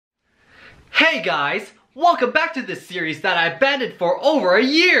Hey guys, welcome back to this series that I abandoned for over a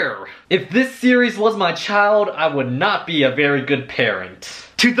year. If this series was my child, I would not be a very good parent.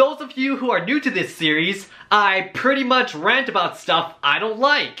 To those of you who are new to this series, I pretty much rant about stuff I don't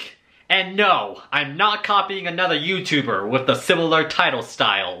like. And no, I'm not copying another YouTuber with a similar title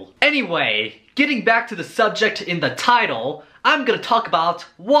style. Anyway, getting back to the subject in the title, I'm gonna talk about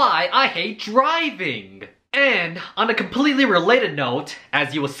why I hate driving. And on a completely related note,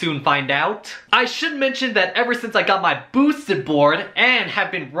 as you will soon find out, I should mention that ever since I got my boosted board and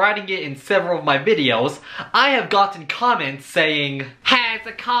have been riding it in several of my videos, I have gotten comments saying, "Has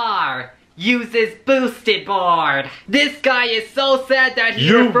a car, uses boosted board. This guy is so sad that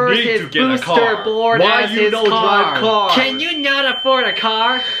he refers his booster board as his car. Can you not afford a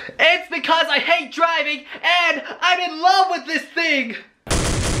car?" It's because I hate driving and I'm in love with this thing!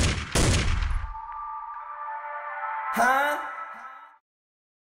 Huh?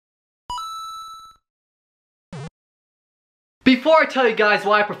 Before I tell you guys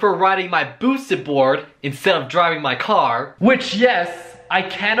why I prefer riding my boosted board instead of driving my car, which yes, I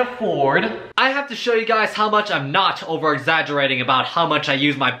can afford, I have to show you guys how much I'm not over-exaggerating about how much I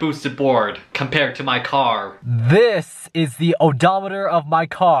use my boosted board compared to my car. This is the odometer of my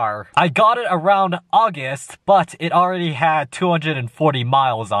car. I got it around August, but it already had 240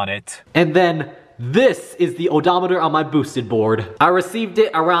 miles on it. And then this is the odometer on my boosted board. I received it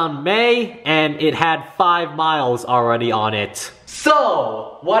around May, and it had 5 miles already on it.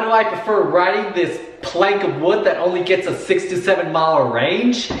 So, why do I prefer riding this plank of wood that only gets a 6 to 7 mile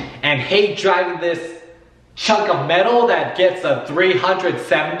range, and hate driving this chunk of metal that gets a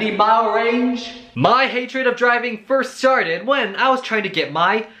 370 mile range? My hatred of driving first started when I was trying to get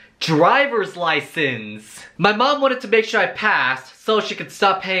my driver's license. My mom wanted to make sure I passed so she could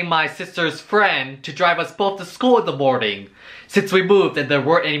stop paying my sister's friend to drive us both to school in the morning, since we moved and there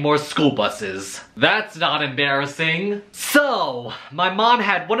weren't any more school buses. That's not embarrassing. So, my mom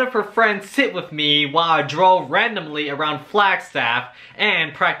had one of her friends sit with me while I drove randomly around Flagstaff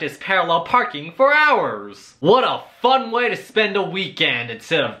and practiced parallel parking for hours. What a fun way to spend a weekend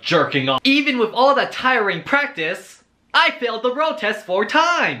instead of jerking off. Even with all that tiring practice, I failed the road test 4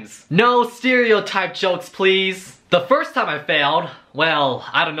 times! No stereotype jokes, please. The first time I failed, well,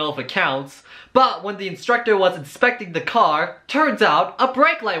 I don't know if it counts, but when the instructor was inspecting the car, turns out a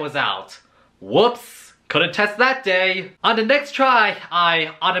brake light was out. Whoops, couldn't test that day. On the next try,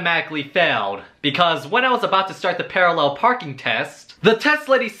 I automatically failed, because when I was about to start the parallel parking test, the test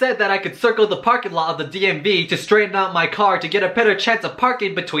lady said that I could circle the parking lot of the DMV to straighten out my car to get a better chance of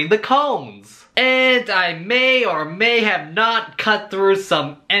parking between the cones. And I may or may have not cut through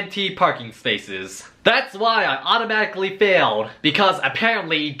some empty parking spaces. That's why I automatically failed, because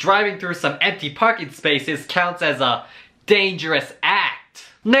apparently driving through some empty parking spaces counts as a dangerous act.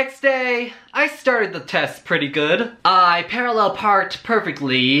 Next day, I started the test pretty good. I parallel parked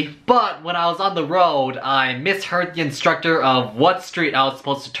perfectly, but when I was on the road, I misheard the instructor of what street I was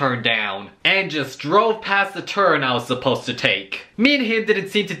supposed to turn down, and just drove past the turn I was supposed to take. Me and him didn't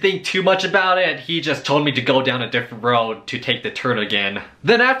seem to think too much about it. He just told me to go down a different road to take the turn again.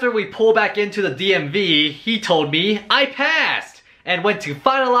 Then after we pulled back into the DMV, he told me I passed and went to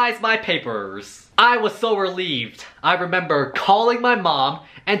finalize my papers. I was so relieved. I remember calling my mom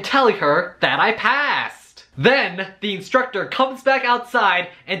and telling her that I passed. Then the instructor comes back outside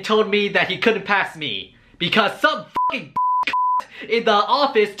and told me that he couldn't pass me because some fucking in the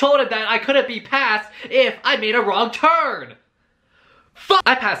office told him that I couldn't be passed if I made a wrong turn. Fuck!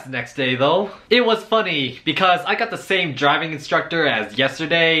 I passed the next day though. It was funny because I got the same driving instructor as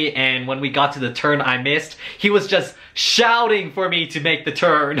yesterday, and when we got to the turn I missed, he was just shouting for me to make the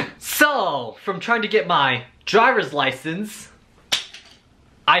turn. So, from trying to get my driver's license,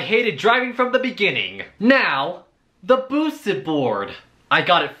 I hated driving from the beginning. Now, the boosted board. I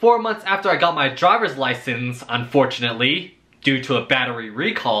got it 4 months after I got my driver's license, unfortunately, due to a battery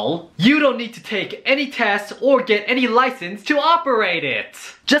recall. You don't need to take any tests or get any license to operate it.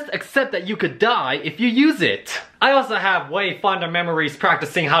 Just accept that you could die if you use it. I also have way fonder memories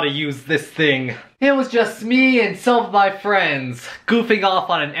practicing how to use this thing. It was just me and some of my friends goofing off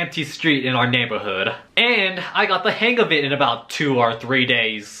on an empty street in our neighborhood. And I got the hang of it in about 2 or 3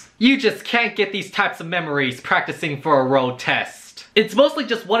 days. You just can't get these types of memories practicing for a road test. It's mostly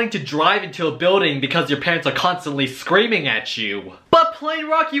just wanting to drive into a building because your parents are constantly screaming at you. But Plain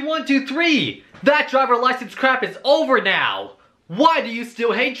Rocky 123! That driver license crap is over now! Why do you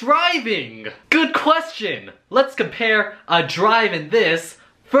still hate driving? Good question! Let's compare a drive in this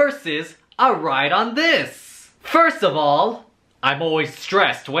versus a ride on this. First of all, I'm always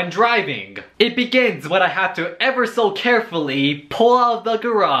stressed when driving. It begins when I have to ever so carefully pull out of the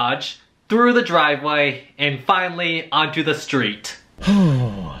garage, through the driveway, and finally onto the street.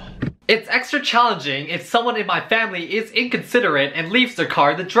 It's extra challenging if someone in my family is inconsiderate and leaves their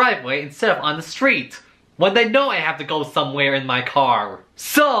car in the driveway instead of on the street, when they know I have to go somewhere in my car.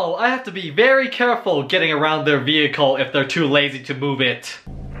 So, I have to be very careful getting around their vehicle if they're too lazy to move it.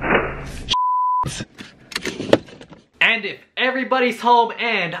 And if everybody's home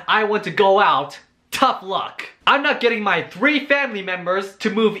and I want to go out, tough luck. I'm not getting my 3 family members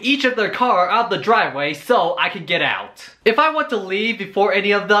to move each of their car out the driveway so I can get out. If I want to leave before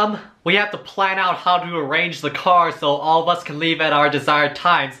any of them, we have to plan out how to arrange the car so all of us can leave at our desired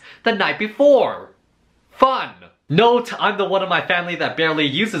times the night before. Fun. Note, I'm the one of my family that barely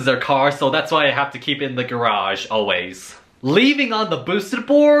uses their car, so that's why I have to keep it in the garage, always. Leaving on the boosted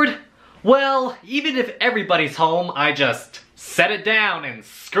board? Well, even if everybody's home, I just set it down and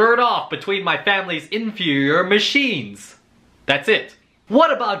skirt off between my family's inferior machines. That's it.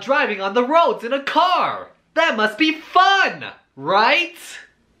 What about driving on the roads in a car? That must be fun, right?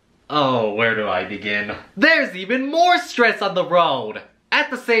 Oh, where do I begin? There's even more stress on the road. At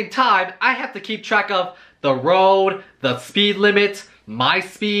the same time, I have to keep track of the road, the speed limit, my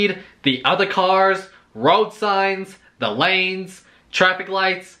speed, the other cars, road signs, the lanes, traffic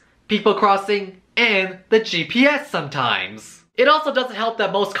lights, people crossing, and the GPS sometimes. It also doesn't help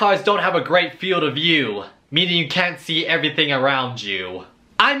that most cars don't have a great field of view, meaning you can't see everything around you.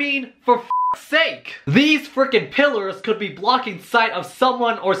 I mean, for f***'s sake, these frickin' pillars could be blocking sight of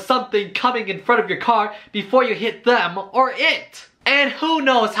someone or something coming in front of your car before you hit them or it. And who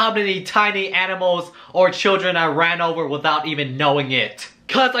knows how many tiny animals or children I ran over without even knowing it.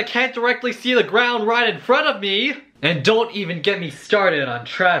 Cause I can't directly see the ground right in front of me. And don't even get me started on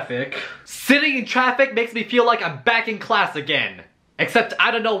traffic. Sitting in traffic makes me feel like I'm back in class again. Except I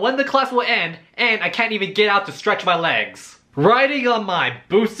don't know when the class will end, and I can't even get out to stretch my legs. Riding on my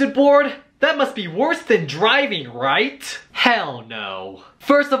boosted board? That must be worse than driving, right? Hell no.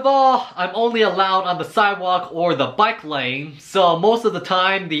 First of all, I'm only allowed on the sidewalk or the bike lane, so most of the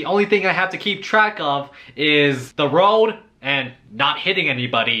time the only thing I have to keep track of is the road and not hitting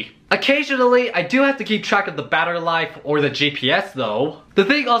anybody. Occasionally, I do have to keep track of the battery life or the GPS though. The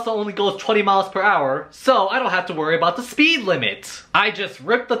thing also only goes 20 miles per hour, so I don't have to worry about the speed limit. I just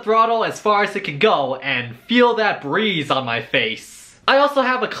rip the throttle as far as it can go and feel that breeze on my face. I also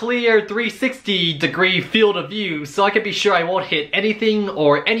have a clear 360-degree field of view so I can be sure I won't hit anything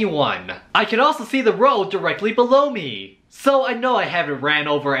or anyone. I can also see the road directly below me, so I know I haven't ran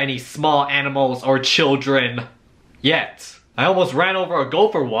over any small animals or children yet. I almost ran over a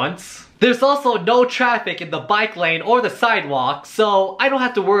gopher once. There's also no traffic in the bike lane or the sidewalk, so I don't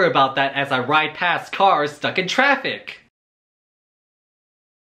have to worry about that as I ride past cars stuck in traffic.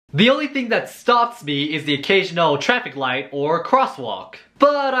 The only thing that stops me is the occasional traffic light or crosswalk.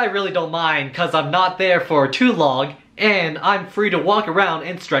 But I really don't mind cause I'm not there for too long and I'm free to walk around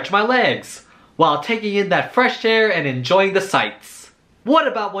and stretch my legs while taking in that fresh air and enjoying the sights. What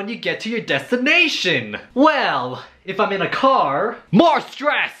about when you get to your destination? Well, if I'm in a car, more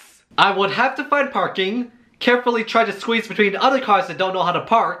stress! I would have to find parking, carefully try to squeeze between other cars that don't know how to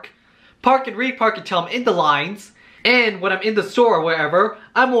park and re-park until I'm in the lines, and when I'm in the store or wherever,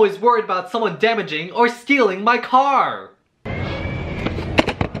 I'm always worried about someone damaging or stealing my car.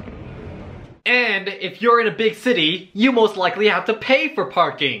 And if you're in a big city, you most likely have to pay for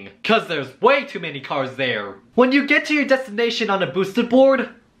parking, cause there's way too many cars there. When you get to your destination on a boosted board,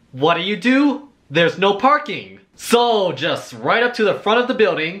 what do? There's no parking. So just right up to the front of the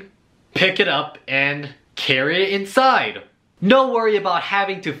building, pick it up and carry it inside. No worry about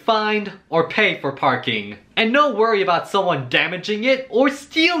having to find or pay for parking. And no worry about someone damaging it or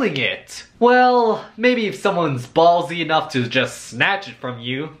stealing it. Well, maybe if someone's ballsy enough to just snatch it from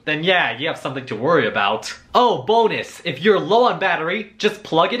you, then yeah, you have something to worry about. Oh, bonus, if you're low on battery, just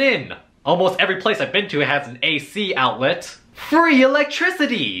plug it in. Almost every place I've been to has an AC outlet. Free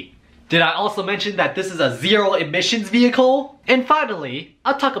electricity! Did I also mention that this is a zero emissions vehicle? And finally,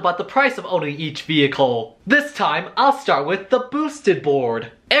 I'll talk about the price of owning each vehicle. This time, I'll start with the boosted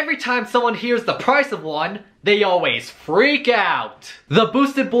board. Every time someone hears the price of one, they always freak out. The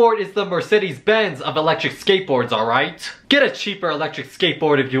boosted board is the Mercedes-Benz of electric skateboards, alright? Get a cheaper electric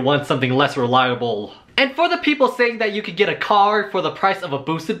skateboard if you want something less reliable. And for the people saying that you can get a car for the price of a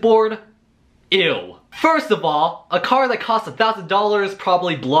boosted board, ew. First of all, a car that costs $1,000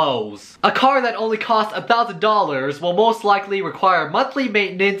 probably blows. A car that only costs $1,000 will most likely require monthly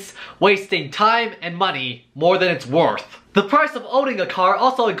maintenance, wasting time and money more than it's worth. The price of owning a car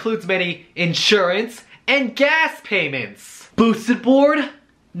also includes many insurance and gas payments. Boosted board?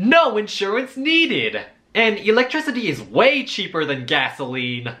 No insurance needed. And electricity is way cheaper than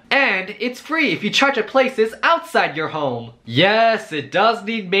gasoline. And it's free if you charge at places outside your home. Yes, it does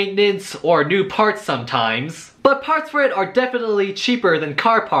need maintenance or new parts sometimes. But parts for it are definitely cheaper than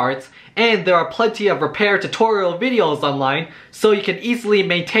car parts, and there are plenty of repair tutorial videos online, so you can easily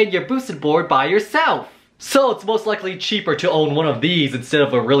maintain your boosted board by yourself. So it's most likely cheaper to own one of these instead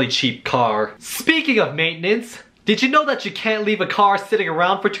of a really cheap car. Speaking of maintenance, did you know that you can't leave a car sitting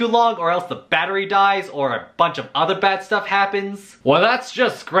around for too long or else the battery dies or a bunch of other bad stuff happens? Well, that's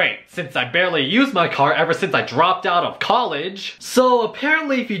just great, since I barely use my car ever since I dropped out of college. So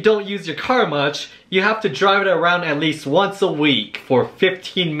apparently if you don't use your car much, you have to drive it around at least once a week for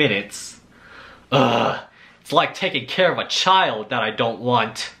 15 minutes. Ugh. It's like taking care of a child that I don't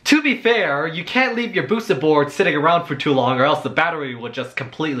want. To be fair, you can't leave your boosted board sitting around for too long or else the battery will just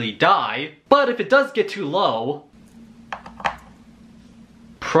completely die. But if it does get too low,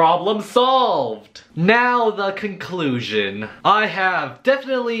 problem solved! Now the conclusion. I have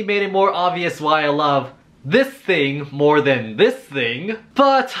definitely made it more obvious why I love this thing more than this thing.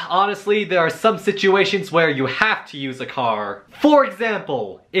 But honestly, there are some situations where you have to use a car. For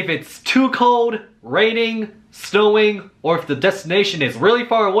example, if it's too cold, raining, snowing, or if the destination is really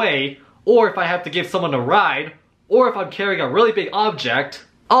far away, or if I have to give someone a ride, or if I'm carrying a really big object.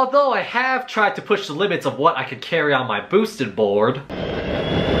 Although I have tried to push the limits of what I could carry on my boosted board.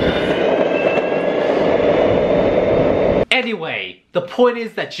 Anyway, the point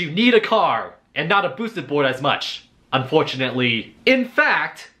is that you need a car, and not a boosted board as much, unfortunately. In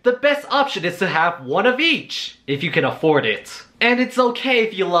fact, the best option is to have one of each, if you can afford it. And it's okay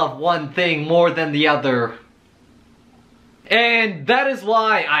if you love one thing more than the other. And that is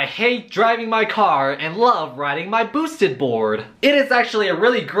why I hate driving my car and love riding my boosted board. It is actually a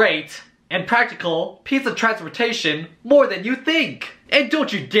really great and practical piece of transportation more than you think. And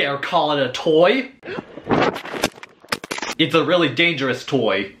don't you dare call it a toy. It's a really dangerous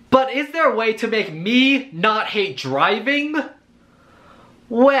toy. But is there a way to make me not hate driving?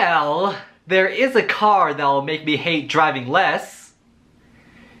 Well, there is a car that will make me hate driving less.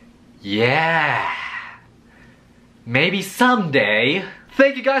 Yeah. Maybe someday.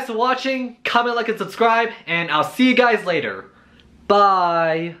 Thank you guys for watching. Comment, like, and subscribe. And I'll see you guys later.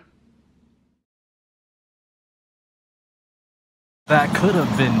 Bye. That could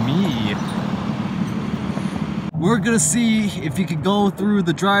have been me. We're gonna see if you can go through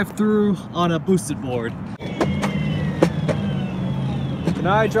the drive-thru on a boosted board. Can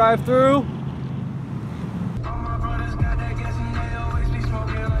I drive through?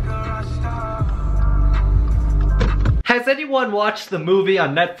 Has anyone watched the movie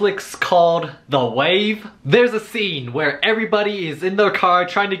on Netflix called The Wave? There's a scene where everybody is in their car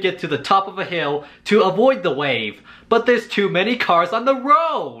trying to get to the top of a hill to avoid the wave, but there's too many cars on the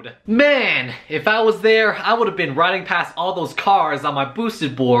road. Man, if I was there, I would have been riding past all those cars on my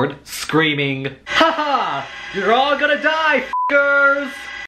boosted board, screaming, "Haha! You're all gonna die, f***ers!"